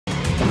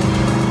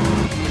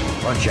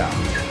Punch out.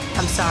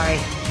 I'm sorry.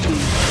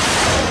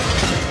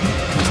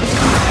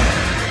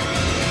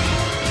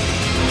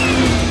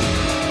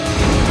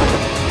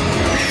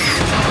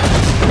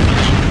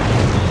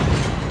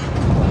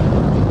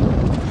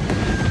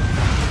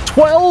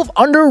 "12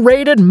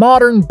 underrated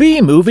modern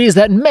B-movies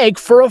that make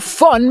for a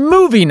fun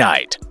movie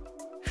night."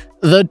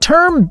 The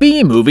term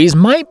B-movies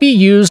might be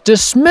used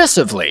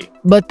dismissively,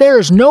 but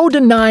there's no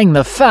denying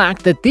the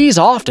fact that these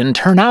often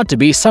turn out to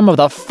be some of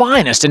the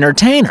finest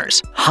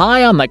entertainers.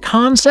 High on the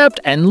concept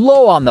and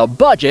low on the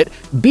budget,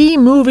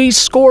 B-movies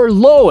score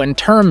low in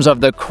terms of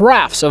the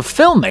crafts of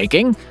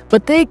filmmaking,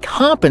 but they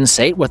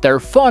compensate with their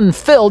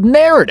fun-filled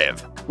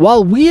narrative.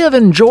 While we have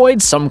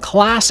enjoyed some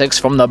classics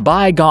from the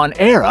bygone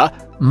era,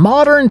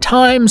 modern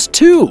times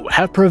too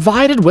have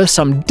provided with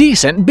some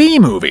decent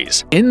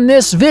B-movies. In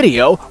this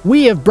video,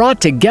 we have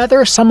brought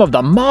together some of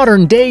the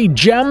modern-day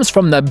gems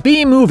from the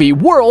B-movie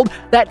world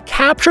that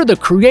capture the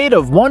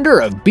creative wonder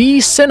of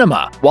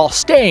B-cinema while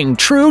staying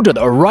true to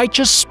the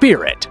righteous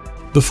spirit.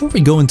 Before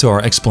we go into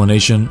our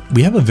explanation,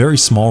 we have a very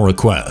small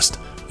request.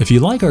 If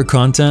you like our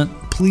content,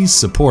 please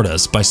support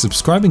us by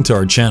subscribing to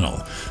our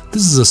channel.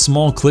 This is a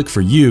small click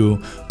for you,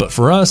 but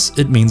for us,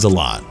 it means a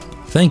lot.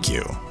 Thank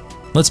you.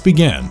 Let's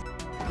begin.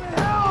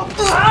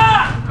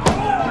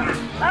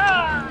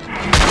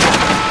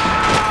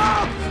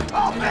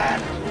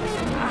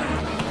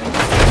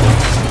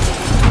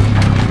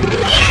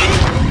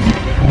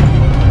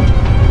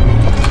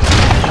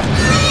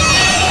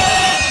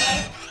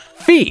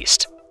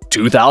 Feast,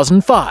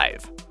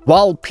 2005.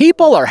 While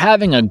people are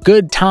having a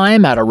good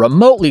time at a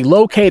remotely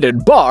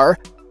located bar,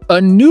 a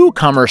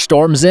newcomer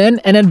storms in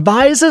and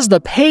advises the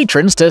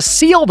patrons to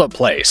seal the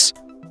place.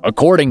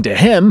 According to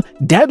him,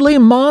 deadly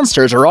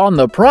monsters are on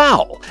the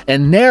prowl,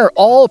 and they're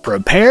all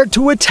prepared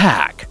to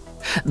attack.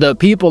 The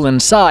people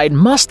inside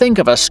must think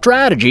of a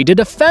strategy to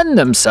defend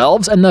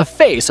themselves in the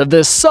face of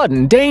this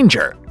sudden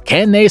danger.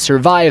 Can they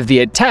survive the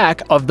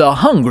attack of the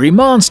hungry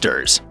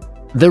monsters?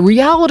 The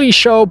reality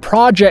show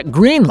Project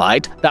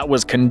Greenlight, that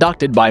was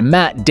conducted by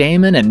Matt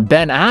Damon and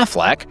Ben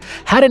Affleck,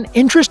 had an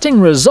interesting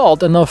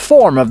result in the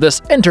form of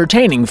this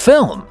entertaining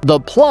film.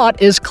 The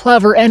plot is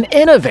clever and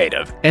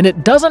innovative, and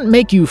it doesn't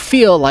make you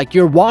feel like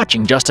you're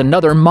watching just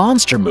another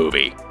monster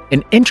movie.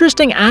 An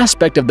interesting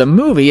aspect of the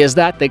movie is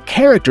that the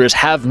characters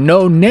have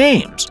no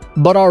names,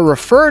 but are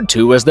referred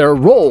to as their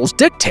roles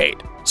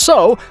dictate.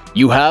 So,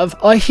 you have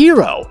a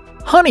hero,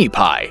 Honey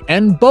Pie,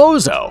 and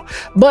Bozo,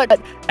 but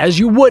as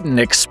you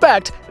wouldn't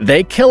expect,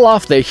 they kill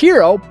off the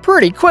hero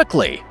pretty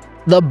quickly.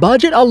 The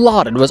budget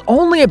allotted was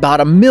only about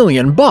 $1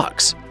 million,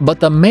 but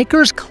the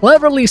makers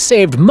cleverly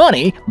saved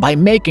money by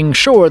making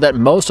sure that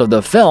most of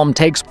the film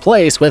takes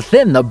place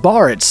within the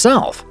bar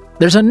itself.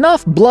 There's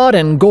enough blood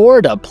and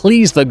gore to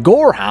please the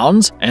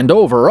gorehounds, and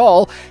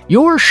overall,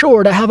 you're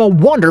sure to have a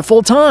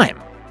wonderful time.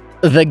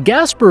 The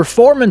guest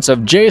performance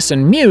of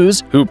Jason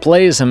Mewes, who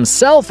plays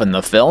himself in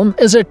the film,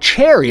 is a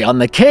cherry on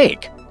the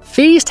cake.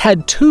 Feast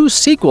had 2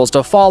 sequels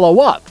to follow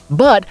up,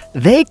 but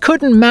they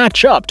couldn't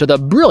match up to the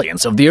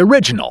brilliance of the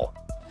original.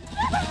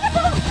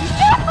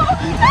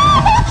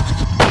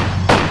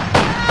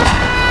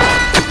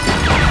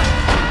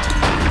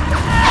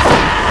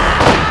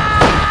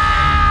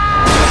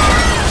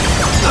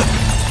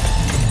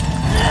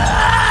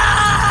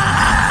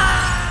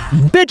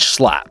 Bitch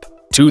Slap,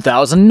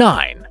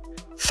 2009.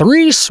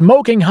 3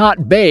 smoking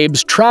hot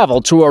babes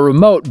travel to a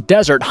remote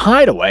desert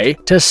hideaway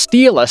to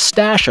steal a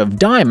stash of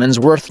diamonds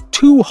worth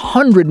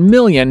 $200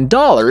 million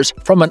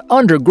from an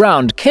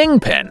underground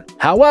kingpin.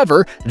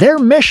 However, their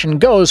mission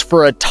goes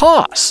for a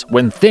toss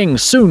when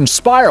things soon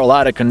spiral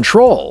out of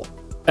control.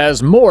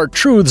 As more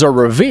truths are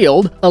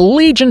revealed,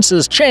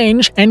 allegiances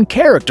change and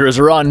characters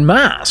are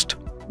unmasked.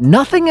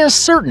 Nothing is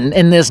certain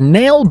in this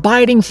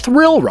nail-biting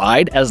thrill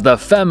ride as the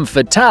femme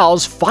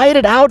fatales fight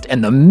it out in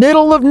the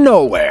middle of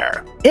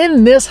nowhere.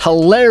 In this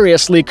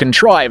hilariously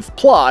contrived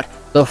plot,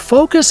 the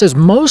focus is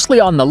mostly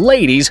on the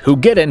ladies who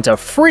get into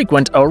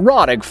frequent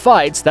erotic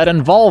fights that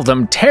involve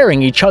them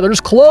tearing each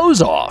other's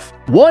clothes off.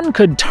 One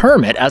could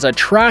term it as a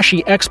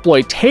trashy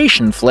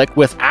exploitation flick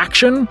with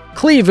action,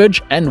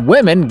 cleavage, and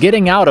women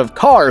getting out of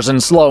cars in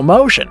slow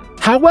motion.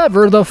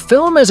 However, the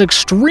film is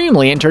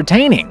extremely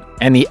entertaining,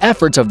 and the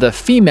efforts of the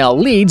female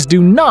leads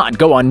do not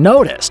go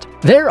unnoticed.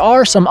 There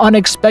are some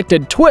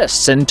unexpected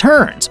twists and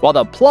turns, while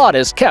the plot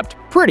is kept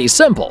pretty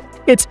simple.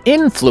 It's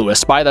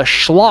influenced by the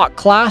schlock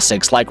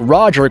classics like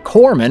Roger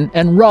Corman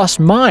and Russ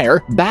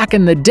Meyer back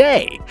in the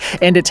day,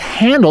 and it's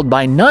handled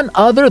by none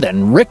other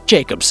than Rick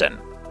Jacobson,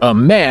 a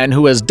man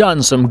who has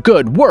done some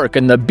good work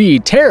in the B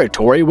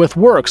territory with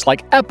works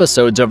like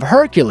episodes of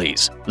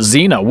Hercules,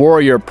 Xena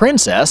Warrior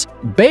Princess,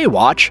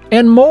 Baywatch,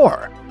 and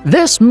more.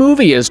 This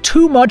movie is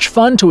too much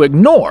fun to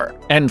ignore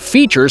and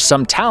features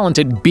some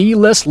talented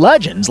B-list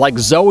legends like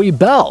Zoe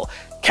Bell,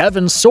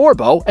 Kevin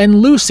Sorbo, and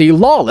Lucy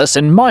Lawless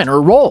in minor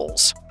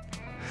roles.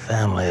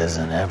 Family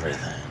isn't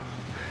everything.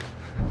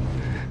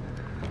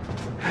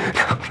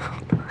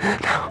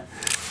 No.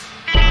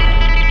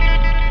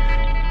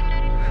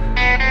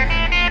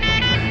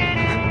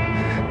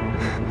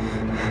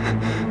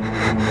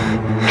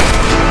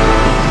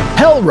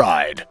 Hell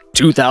Ride,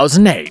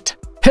 2008.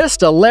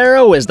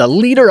 Pistolero is the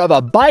leader of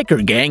a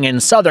biker gang in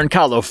Southern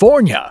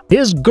California.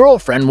 His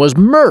girlfriend was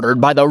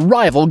murdered by the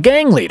rival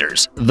gang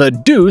leaders, the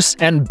Deuce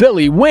and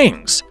Billy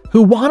Wings,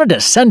 who wanted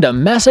to send a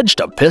message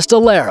to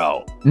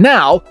Pistolero.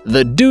 Now,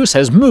 the Deuce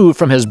has moved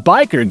from his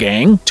biker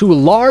gang to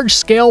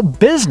large-scale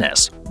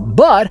business,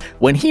 but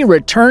when he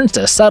returns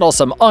to settle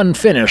some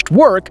unfinished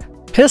work,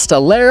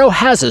 Pistolero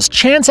has his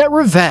chance at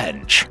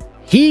revenge.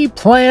 He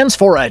plans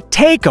for a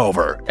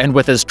takeover, and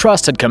with his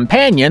trusted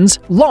companions,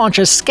 launch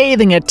a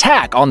scathing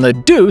attack on the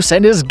Deuce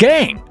and his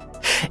gang.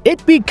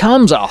 It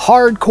becomes a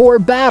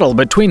hardcore battle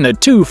between the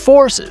two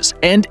forces,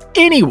 and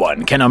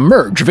anyone can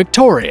emerge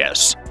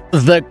victorious.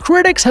 The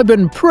critics have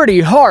been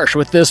pretty harsh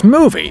with this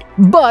movie,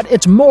 but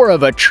it's more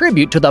of a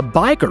tribute to the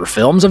biker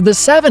films of the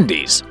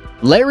 70s.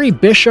 Larry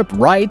Bishop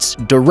writes,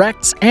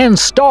 directs, and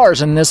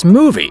stars in this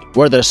movie,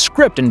 where the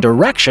script and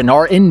direction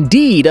are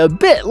indeed a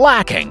bit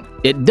lacking.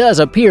 It does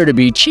appear to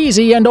be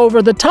cheesy and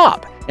over the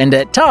top, and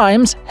at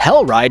times,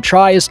 Hell Ride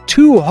tries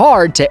too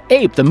hard to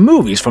ape the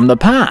movies from the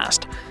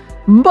past.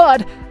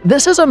 But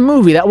this is a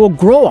movie that will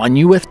grow on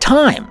you with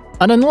time,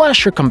 and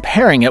unless you're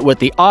comparing it with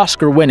the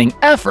Oscar-winning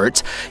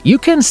efforts, you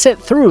can sit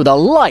through the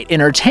light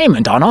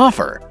entertainment on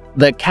offer.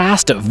 The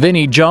cast of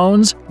Vinnie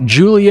Jones,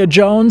 Julia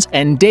Jones,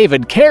 and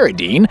David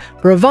Carradine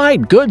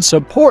provide good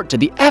support to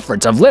the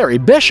efforts of Larry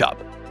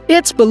Bishop.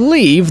 It's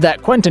believed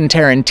that Quentin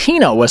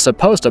Tarantino was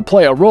supposed to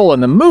play a role in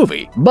the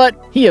movie, but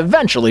he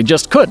eventually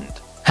just couldn't.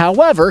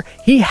 However,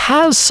 he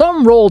has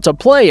some role to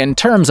play in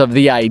terms of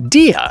the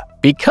idea,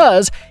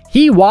 because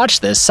he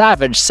watched The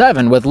Savage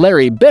 7 with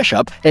Larry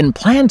Bishop and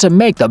planned to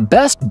make the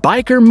best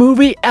biker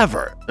movie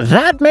ever.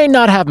 That may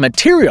not have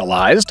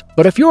materialized,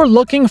 but if you're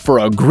looking for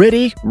a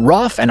gritty,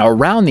 rough, and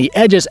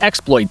around-the-edges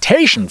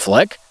exploitation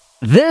flick,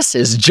 this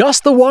is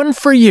just the one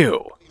for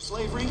you.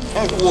 Slavery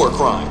and war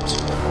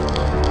crimes.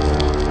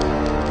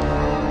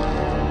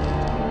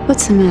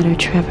 What's the matter,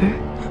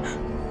 Trevor?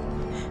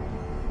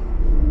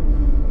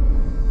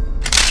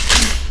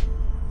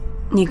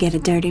 You get a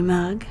dirty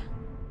mug?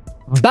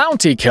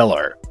 Bounty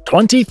Killer,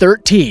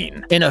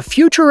 2013. In a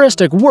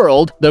futuristic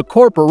world, the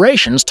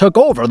corporations took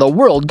over the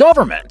world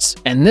governments,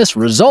 and this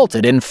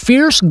resulted in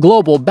fierce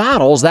global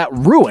battles that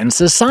ruined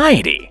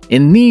society.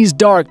 In these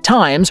dark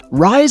times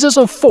rises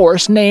a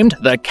force named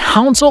the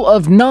Council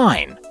of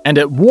Nine, and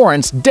it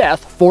warrants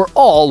death for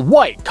all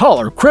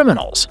white-collar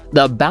criminals.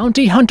 The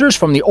bounty hunters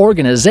from the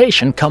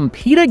organization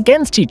compete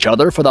against each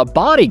other for the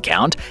body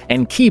count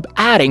and keep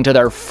adding to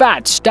their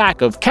fat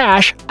stack of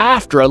cash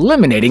after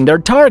eliminating their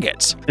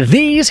targets.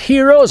 These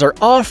heroes are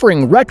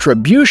offering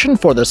retribution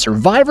for the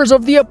survivors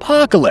of the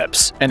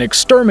apocalypse and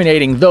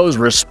exterminating those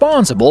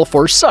responsible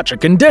for such a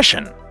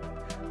condition.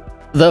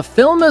 The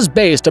film is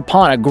based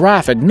upon a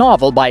graphic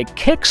novel by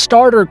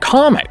Kickstarter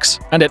Comics,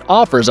 and it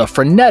offers a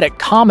frenetic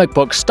comic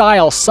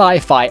book-style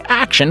sci-fi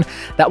action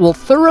that will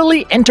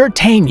thoroughly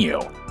entertain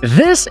you.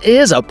 This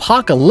is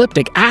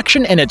apocalyptic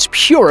action in its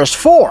purest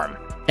form,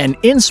 and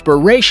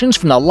inspirations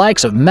from the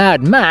likes of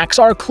Mad Max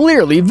are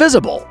clearly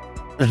visible.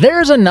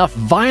 There's enough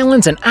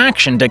violence and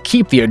action to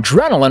keep the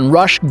adrenaline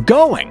rush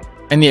going,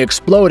 and the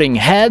exploding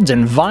heads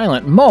and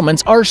violent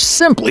moments are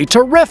simply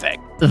terrific.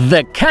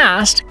 The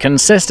cast,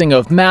 consisting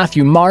of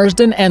Matthew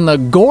Marsden and the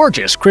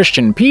gorgeous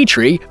Christian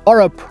Petrie,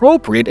 are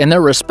appropriate in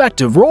their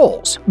respective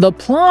roles. The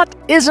plot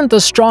isn't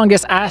the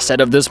strongest asset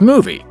of this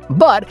movie,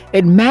 but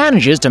it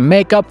manages to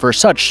make up for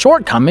such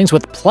shortcomings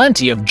with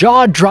plenty of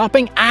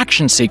jaw-dropping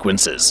action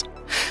sequences.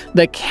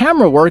 The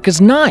camera work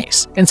is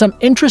nice, and some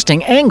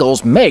interesting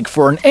angles make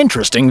for an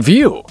interesting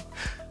view.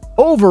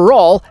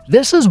 Overall,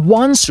 this is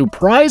one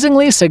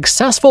surprisingly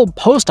successful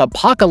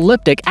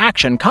post-apocalyptic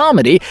action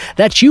comedy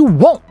that you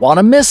won't want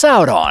to miss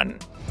out on.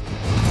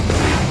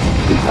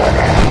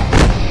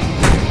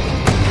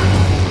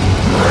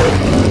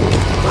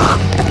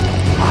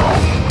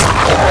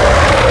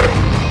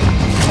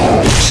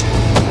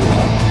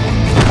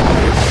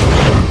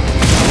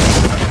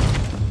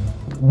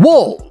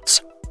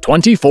 Wolves,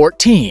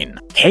 2014.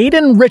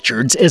 Caden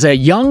Richards is a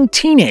young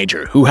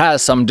teenager who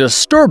has some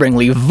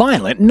disturbingly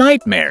violent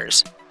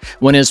nightmares.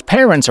 When his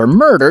parents are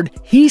murdered,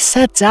 he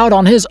sets out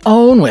on his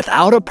own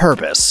without a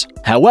purpose.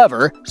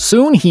 However,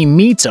 soon he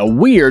meets a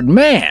weird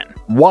man,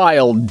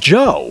 Wild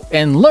Joe,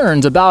 and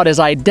learns about his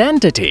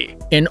identity.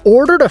 In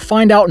order to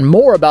find out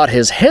more about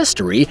his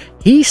history,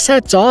 he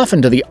sets off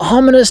into the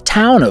ominous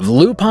town of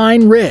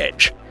Lupine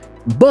Ridge.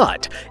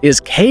 But is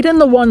Caden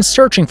the one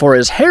searching for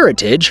his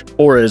heritage,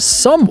 or is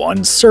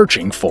someone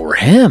searching for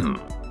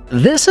him?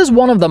 This is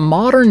one of the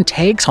modern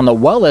takes on the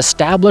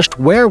well-established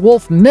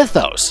werewolf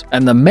mythos,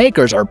 and the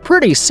makers are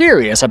pretty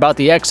serious about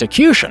the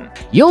execution.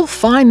 You'll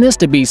find this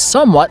to be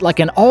somewhat like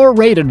an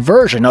R-rated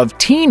version of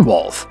Teen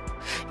Wolf.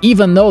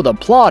 Even though the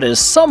plot is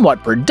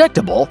somewhat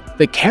predictable,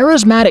 the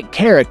charismatic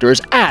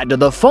characters add to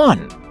the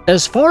fun.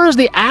 As far as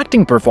the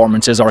acting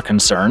performances are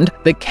concerned,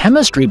 the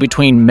chemistry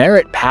between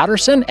Merritt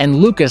Patterson and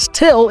Lucas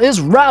Till is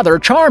rather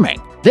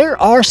charming. There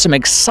are some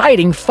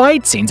exciting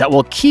fight scenes that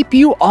will keep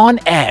you on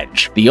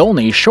edge. The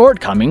only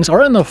shortcomings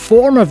are in the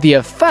form of the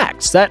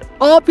effects that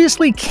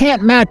obviously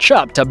can't match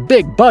up to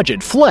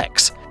big-budget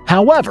flicks.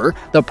 However,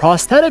 the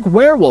prosthetic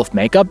werewolf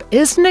makeup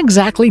isn't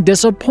exactly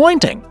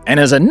disappointing and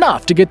is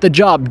enough to get the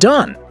job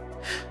done.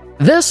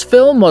 This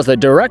film was the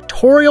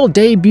directorial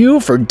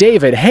debut for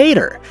David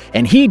Hayter,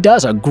 and he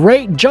does a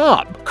great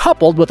job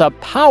coupled with a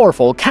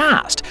powerful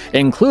cast,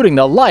 including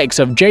the likes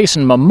of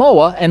Jason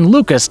Momoa and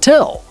Lucas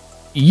Till.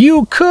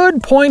 You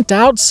could point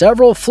out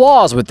several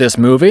flaws with this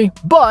movie,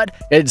 but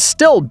it's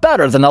still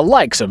better than the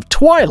likes of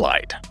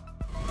Twilight.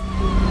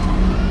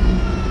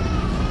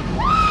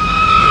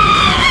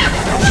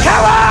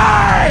 Come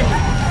on!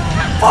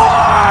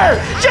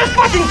 4! Just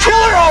fucking kill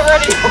her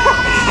already!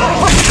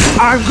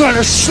 I'm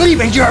gonna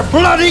sleep in your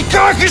bloody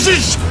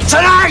carcasses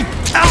tonight!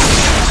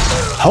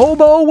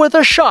 Hobo with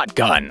a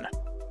Shotgun,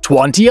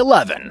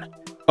 2011.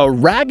 A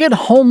ragged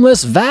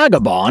homeless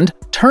vagabond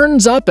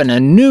turns up in a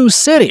new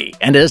city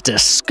and is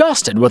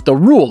disgusted with the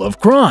rule of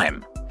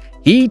crime.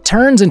 He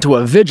turns into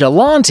a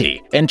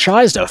vigilante and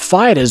tries to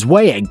fight his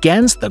way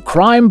against the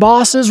crime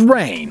boss's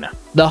reign.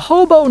 The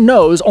hobo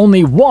knows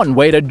only one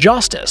way to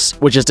justice,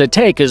 which is to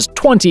take his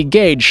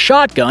 20-gauge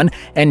shotgun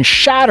and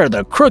shatter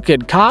the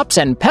crooked cops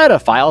and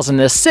pedophiles in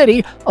the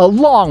city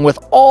along with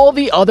all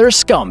the other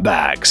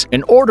scumbags.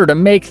 In order to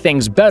make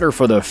things better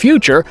for the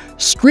future,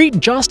 street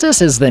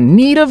justice is the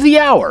need of the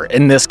hour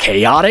in this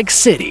chaotic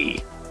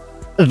city.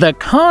 The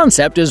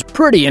concept is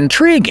pretty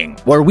intriguing,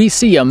 where we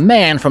see a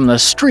man from the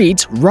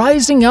streets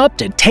rising up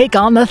to take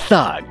on the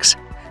thugs.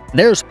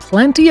 There's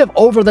plenty of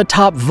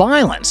over-the-top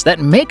violence that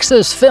makes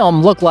this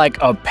film look like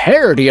a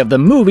parody of the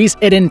movies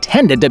it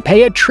intended to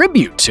pay a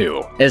tribute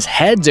to. As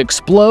heads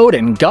explode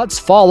and guts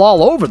fall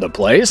all over the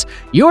place,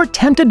 you're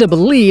tempted to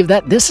believe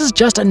that this is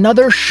just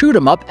another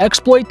shoot-'em-up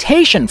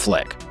exploitation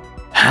flick.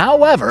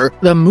 However,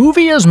 the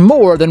movie is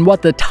more than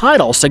what the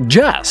title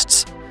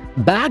suggests.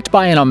 Backed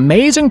by an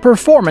amazing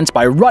performance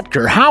by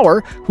Rutger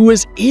Hauer, who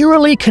is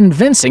eerily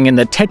convincing in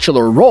the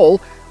titular role,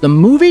 the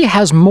movie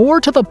has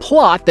more to the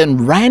plot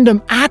than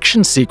random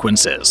action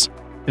sequences.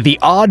 The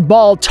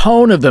oddball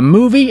tone of the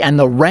movie and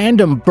the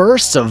random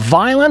bursts of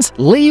violence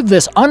leave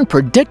this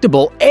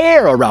unpredictable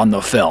air around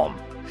the film.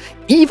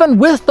 Even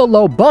with the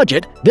low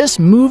budget, this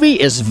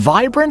movie is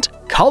vibrant,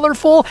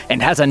 colorful,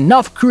 and has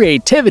enough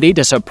creativity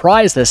to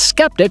surprise the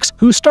skeptics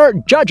who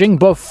start judging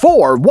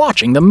before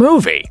watching the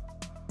movie.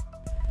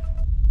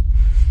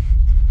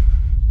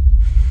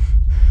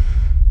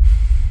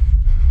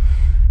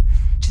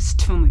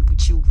 Tell me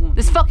what you want.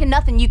 There's fucking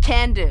nothing you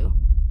can do.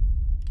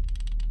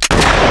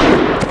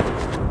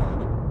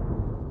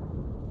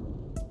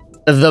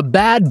 The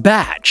Bad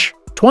Batch,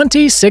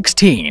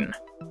 2016.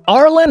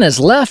 Arlen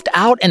is left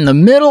out in the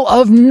middle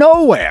of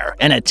nowhere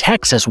in a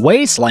Texas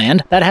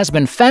wasteland that has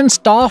been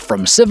fenced off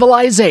from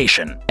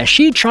civilization. As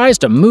she tries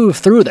to move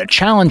through the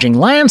challenging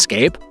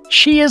landscape,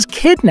 she is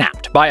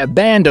kidnapped by a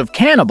band of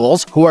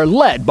cannibals who are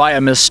led by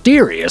a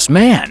mysterious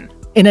man.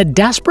 In a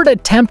desperate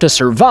attempt to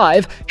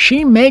survive,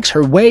 she makes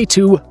her way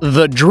to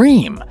the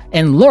Dream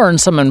and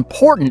learns some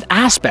important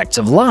aspects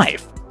of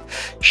life.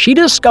 She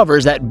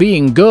discovers that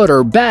being good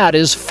or bad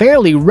is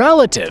fairly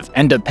relative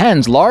and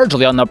depends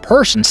largely on the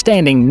person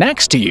standing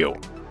next to you.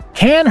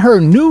 Can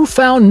her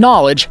newfound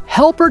knowledge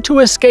help her to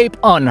escape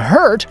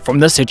unhurt from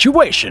the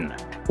situation?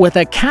 With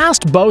a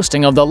cast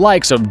boasting of the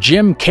likes of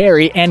Jim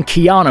Carrey and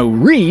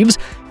Keanu Reeves,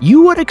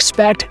 you would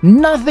expect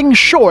nothing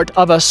short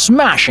of a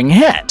smashing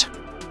hit.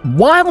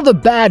 While The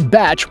Bad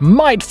Batch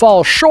might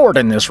fall short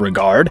in this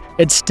regard,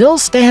 it still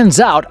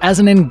stands out as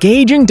an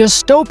engaging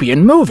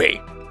dystopian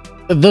movie.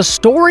 The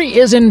story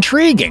is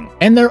intriguing,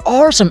 and there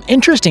are some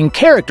interesting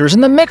characters in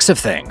the mix of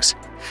things.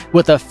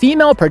 With a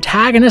female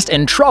protagonist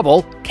in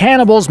trouble,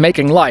 cannibals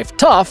making life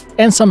tough,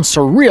 and some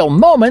surreal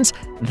moments,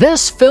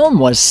 this film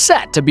was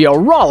set to be a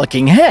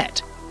rollicking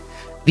hit.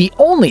 The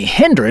only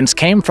hindrance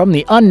came from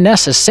the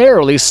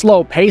unnecessarily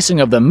slow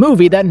pacing of the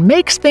movie that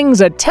makes things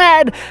a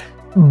tad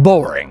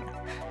boring.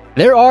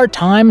 There are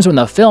times when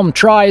the film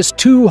tries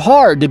too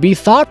hard to be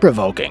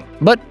thought-provoking,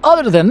 but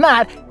other than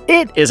that,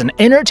 it is an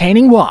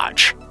entertaining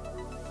watch.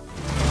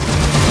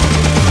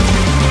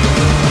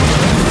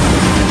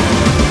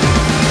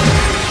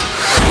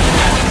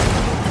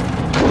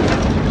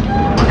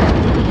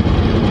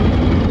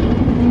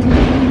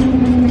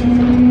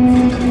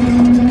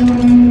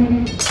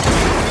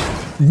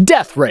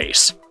 Death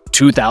Race,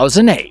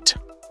 2008.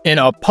 In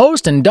a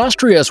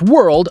post-industrious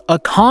world, a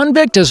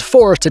convict is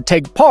forced to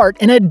take part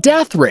in a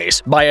death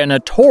race by a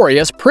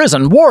notorious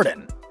prison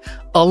warden.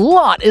 A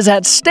lot is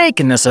at stake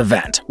in this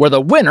event, where the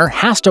winner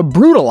has to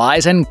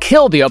brutalize and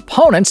kill the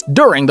opponents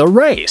during the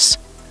race.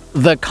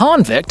 The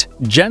convict,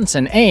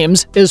 Jensen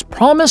Ames, is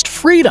promised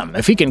freedom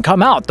if he can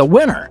come out the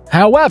winner.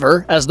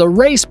 However, as the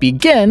race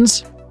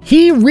begins,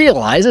 he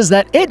realizes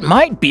that it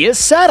might be a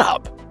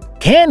setup.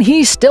 Can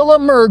he still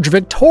emerge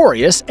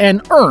victorious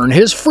and earn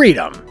his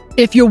freedom?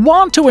 If you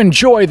want to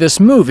enjoy this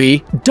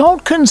movie,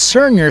 don't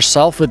concern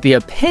yourself with the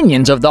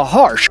opinions of the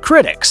harsh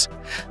critics.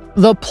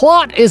 The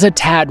plot is a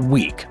tad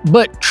weak,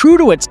 but true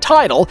to its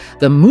title,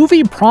 the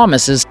movie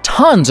promises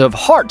tons of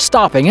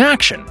heart-stopping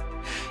action.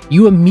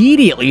 You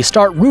immediately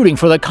start rooting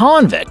for the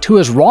convict who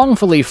is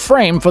wrongfully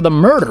framed for the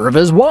murder of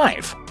his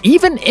wife.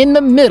 Even in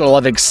the middle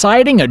of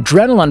exciting,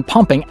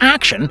 adrenaline-pumping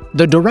action,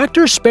 the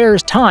director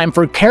spares time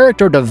for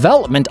character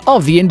development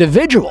of the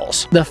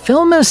individuals. The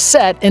film is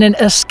set in an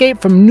escape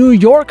from New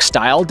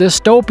York-style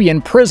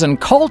dystopian prison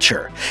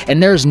culture,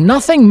 and there's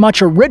nothing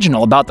much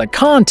original about the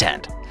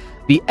content.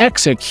 The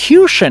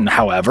execution,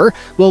 however,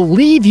 will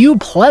leave you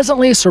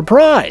pleasantly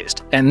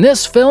surprised, and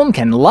this film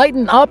can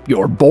lighten up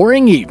your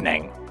boring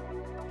evening.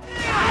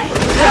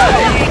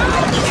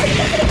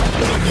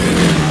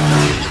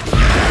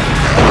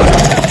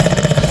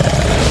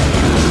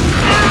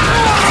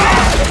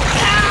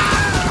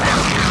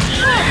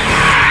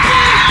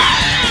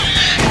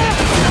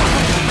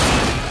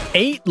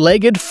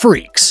 Eight-Legged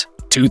Freaks,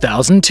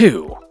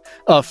 2002.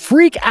 A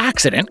freak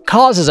accident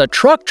causes a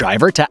truck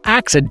driver to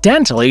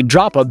accidentally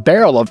drop a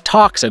barrel of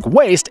toxic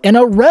waste in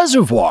a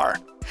reservoir.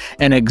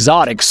 An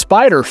exotic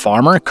spider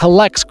farmer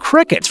collects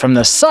crickets from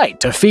the site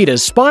to feed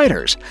his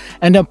spiders,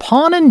 and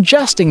upon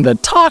ingesting the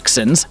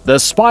toxins, the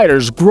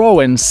spiders grow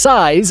in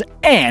size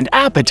and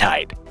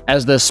appetite.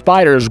 As the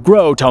spiders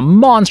grow to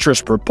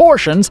monstrous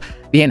proportions,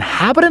 the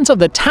inhabitants of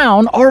the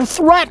town are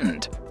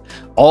threatened.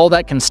 All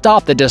that can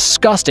stop the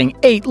disgusting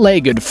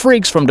eight-legged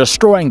freaks from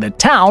destroying the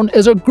town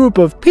is a group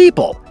of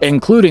people,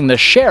 including the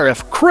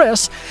sheriff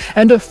Chris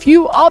and a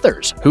few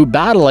others who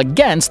battle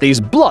against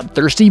these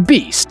bloodthirsty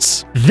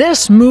beasts.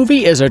 This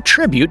movie is a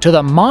tribute to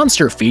the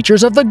monster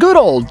features of the good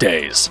old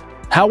days.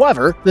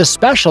 However, the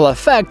special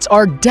effects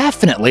are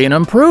definitely an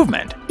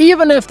improvement,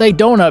 even if they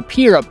don't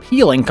appear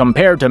appealing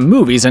compared to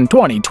movies in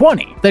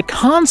 2020. The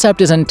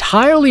concept is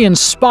entirely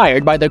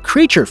inspired by the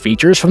creature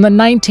features from the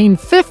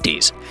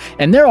 1950s,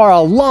 and there are a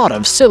lot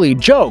of silly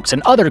jokes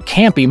and other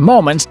campy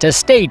moments to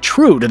stay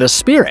true to the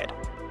spirit.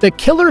 The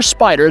killer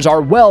spiders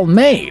are well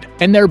made,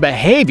 and their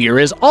behavior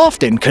is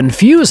often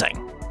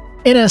confusing.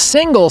 In a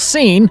single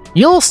scene,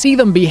 you'll see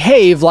them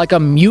behave like a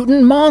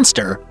mutant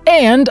monster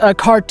and a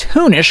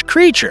cartoonish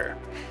creature.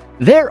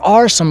 There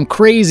are some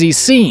crazy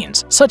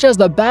scenes, such as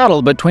the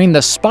battle between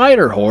the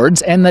spider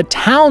hordes and the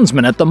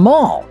townsmen at the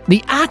mall.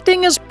 The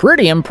acting is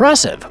pretty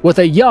impressive, with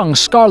a young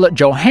Scarlett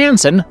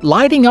Johansson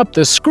lighting up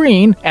the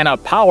screen and a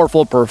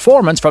powerful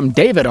performance from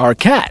David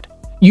Arquette.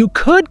 You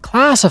could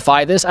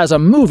classify this as a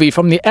movie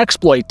from the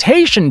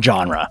exploitation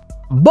genre,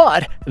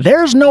 but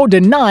there's no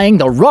denying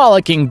the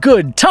rollicking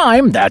good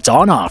time that's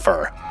on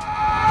offer.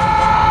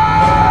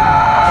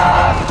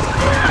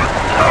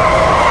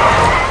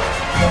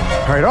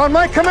 Right, on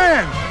my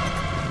command!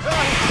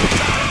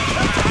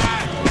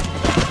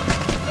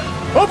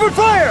 Open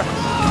fire!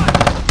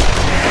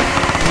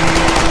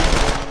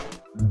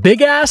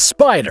 Big Ass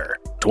Spider,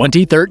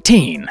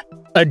 2013.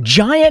 A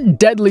giant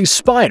deadly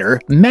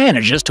spider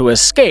manages to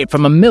escape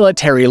from a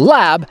military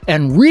lab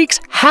and wreaks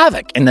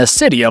havoc in the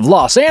city of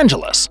Los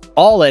Angeles.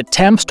 All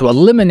attempts to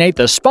eliminate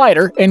the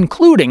spider,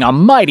 including a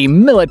mighty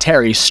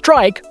military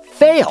strike,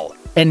 fail.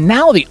 And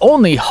now the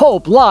only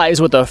hope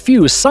lies with a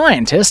few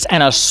scientists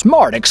and a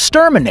smart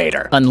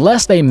exterminator.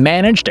 Unless they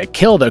manage to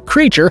kill the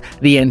creature,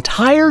 the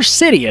entire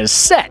city is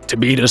set to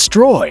be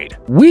destroyed.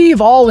 We've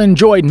all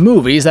enjoyed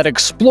movies that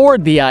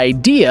explored the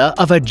idea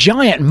of a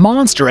giant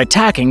monster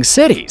attacking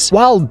cities.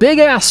 While Big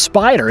Ass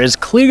Spider is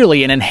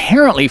clearly an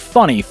inherently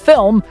funny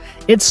film,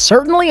 it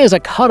certainly is a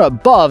cut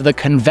above the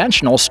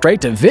conventional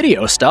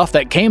straight-to-video stuff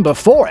that came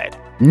before it.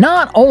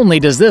 Not only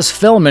does this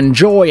film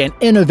enjoy an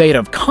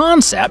innovative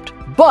concept,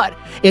 but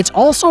it's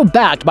also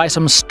backed by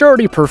some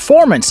sturdy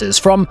performances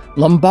from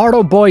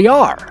Lombardo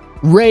Boyar,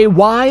 Ray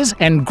Wise,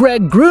 and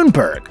Greg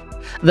Grunberg.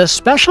 The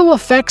special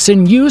effects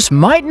in use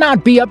might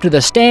not be up to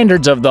the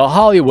standards of the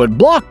Hollywood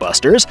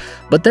blockbusters,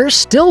 but they're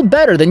still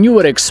better than you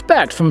would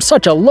expect from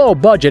such a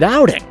low-budget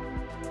outing.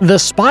 The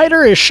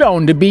spider is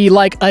shown to be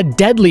like a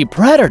deadly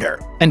predator,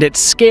 and its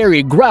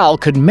scary growl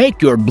could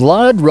make your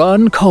blood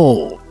run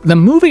cold. The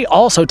movie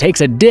also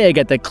takes a dig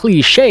at the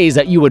cliches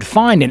that you would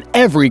find in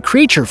every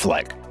creature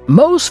flick.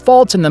 Most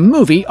faults in the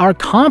movie are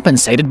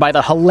compensated by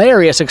the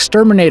hilarious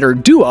exterminator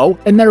duo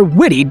and their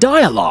witty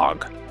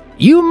dialogue.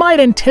 You might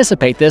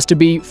anticipate this to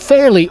be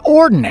fairly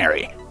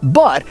ordinary,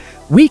 but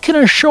we can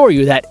assure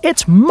you that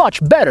it's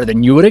much better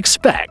than you would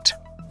expect.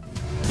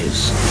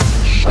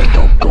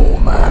 Psycho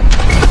Gorman.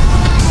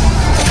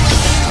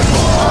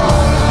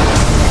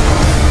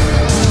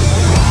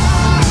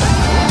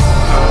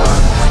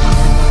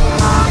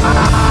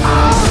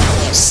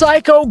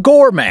 Psycho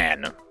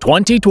Gorman,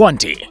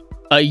 2020.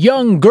 A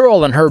young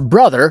girl and her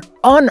brother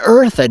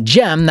unearth a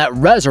gem that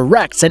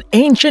resurrects an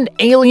ancient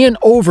alien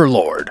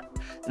overlord.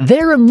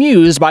 They're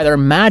amused by their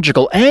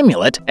magical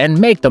amulet and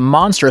make the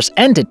monstrous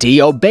entity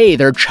obey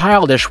their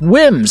childish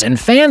whims and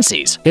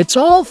fancies. It's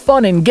all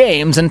fun and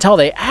games until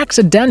they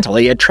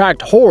accidentally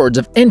attract hordes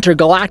of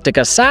intergalactic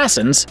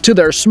assassins to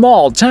their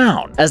small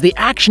town. As the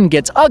action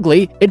gets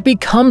ugly, it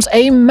becomes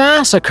a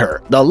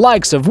massacre, the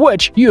likes of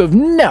which you have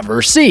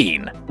never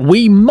seen.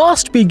 We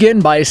must begin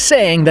by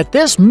saying that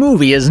this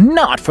movie is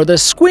not for the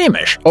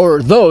squeamish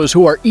or those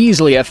who are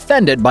easily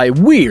offended by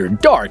weird,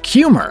 dark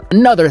humor.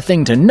 Another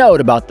thing to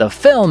note about the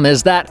film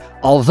is that,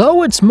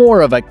 although it's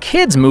more of a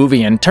kids'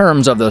 movie in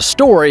terms of the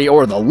story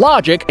or the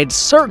logic, it's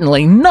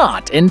certainly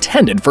not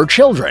intended for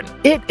children.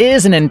 It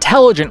is an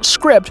intelligent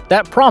script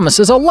that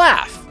promises a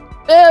laugh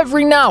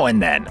every now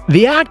and then.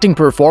 The acting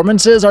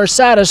performances are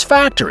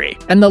satisfactory,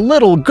 and the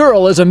little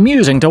girl is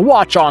amusing to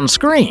watch on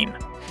screen.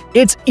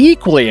 It's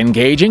equally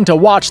engaging to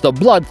watch the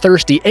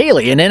bloodthirsty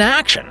alien in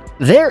action.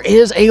 There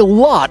is a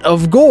lot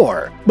of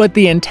gore, but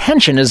the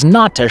intention is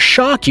not to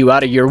shock you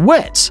out of your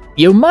wits.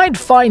 You might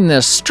find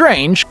this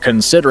strange,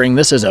 considering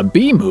this is a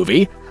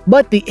B-movie,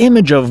 but the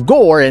image of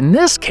gore in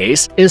this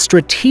case is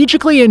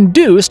strategically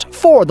induced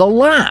for the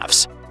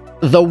laughs.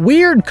 The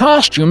weird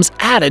costumes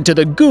added to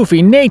the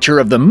goofy nature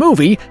of the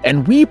movie,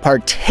 and we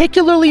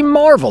particularly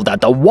marveled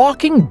at the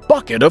walking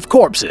bucket of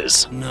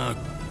corpses.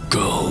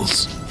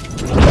 Knuckles.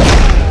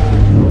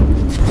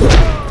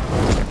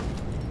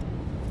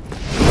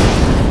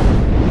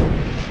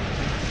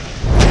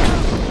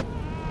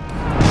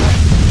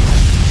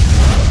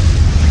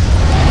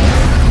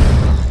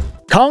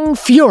 Kung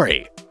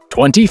Fury,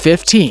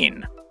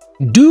 2015.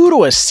 Due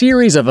to a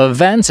series of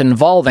events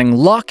involving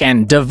luck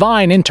and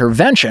divine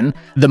intervention,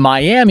 the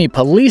Miami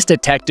police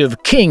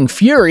detective King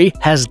Fury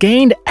has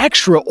gained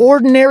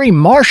extraordinary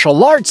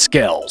martial arts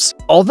skills.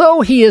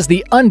 Although he is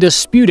the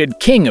undisputed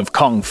king of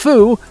Kung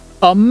Fu,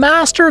 a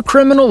master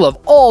criminal of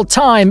all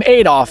time,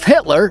 Adolf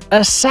Hitler,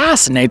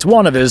 assassinates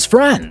one of his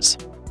friends.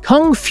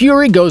 Kung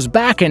Fury goes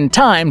back in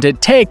time to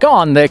take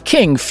on the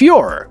King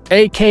Fuhrer,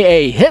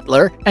 aka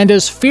Hitler, and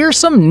his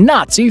fearsome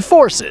Nazi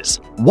forces.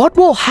 What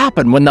will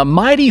happen when the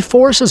mighty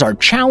forces are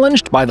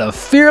challenged by the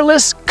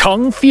fearless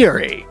Kung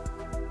Fury?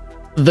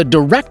 The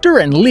director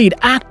and lead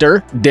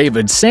actor,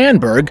 David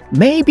Sandberg,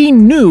 may be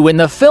new in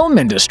the film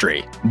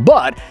industry,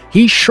 but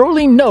he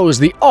surely knows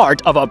the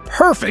art of a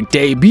perfect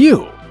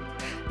debut.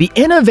 The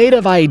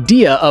innovative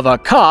idea of a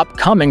cop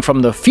coming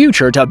from the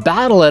future to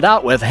battle it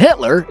out with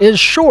Hitler is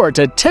sure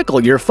to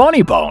tickle your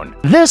funny bone.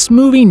 This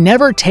movie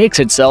never takes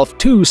itself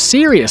too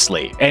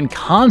seriously and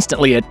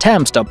constantly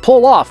attempts to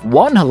pull off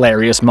one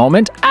hilarious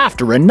moment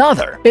after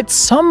another. It's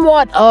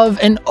somewhat of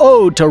an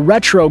ode to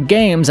retro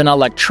games and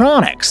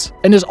electronics,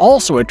 and is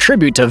also a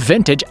tribute to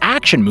vintage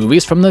action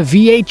movies from the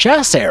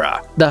VHS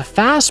era. The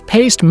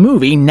fast-paced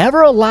movie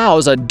never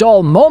allows a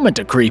dull moment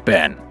to creep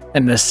in,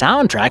 and the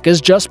soundtrack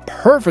is just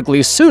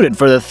perfectly suited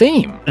for the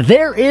theme.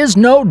 There is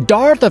no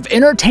dearth of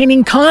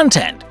entertaining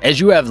content, as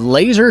you have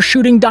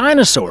laser-shooting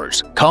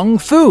dinosaurs, kung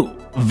fu,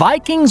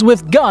 Vikings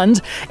with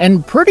guns,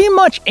 and pretty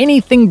much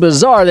anything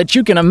bizarre that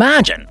you can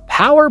imagine.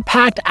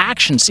 Power-packed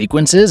action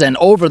sequences and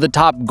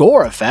over-the-top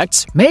gore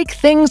effects make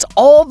things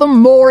all the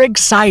more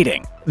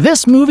exciting.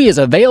 This movie is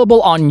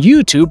available on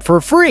YouTube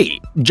for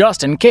free,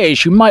 just in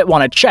case you might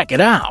want to check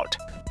it out.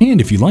 And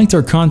if you liked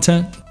our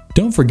content,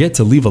 don't forget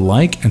to leave a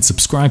like and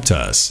subscribe to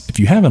us if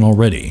you haven't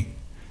already.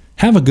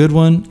 Have a good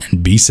one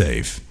and be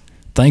safe.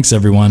 Thanks,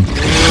 everyone.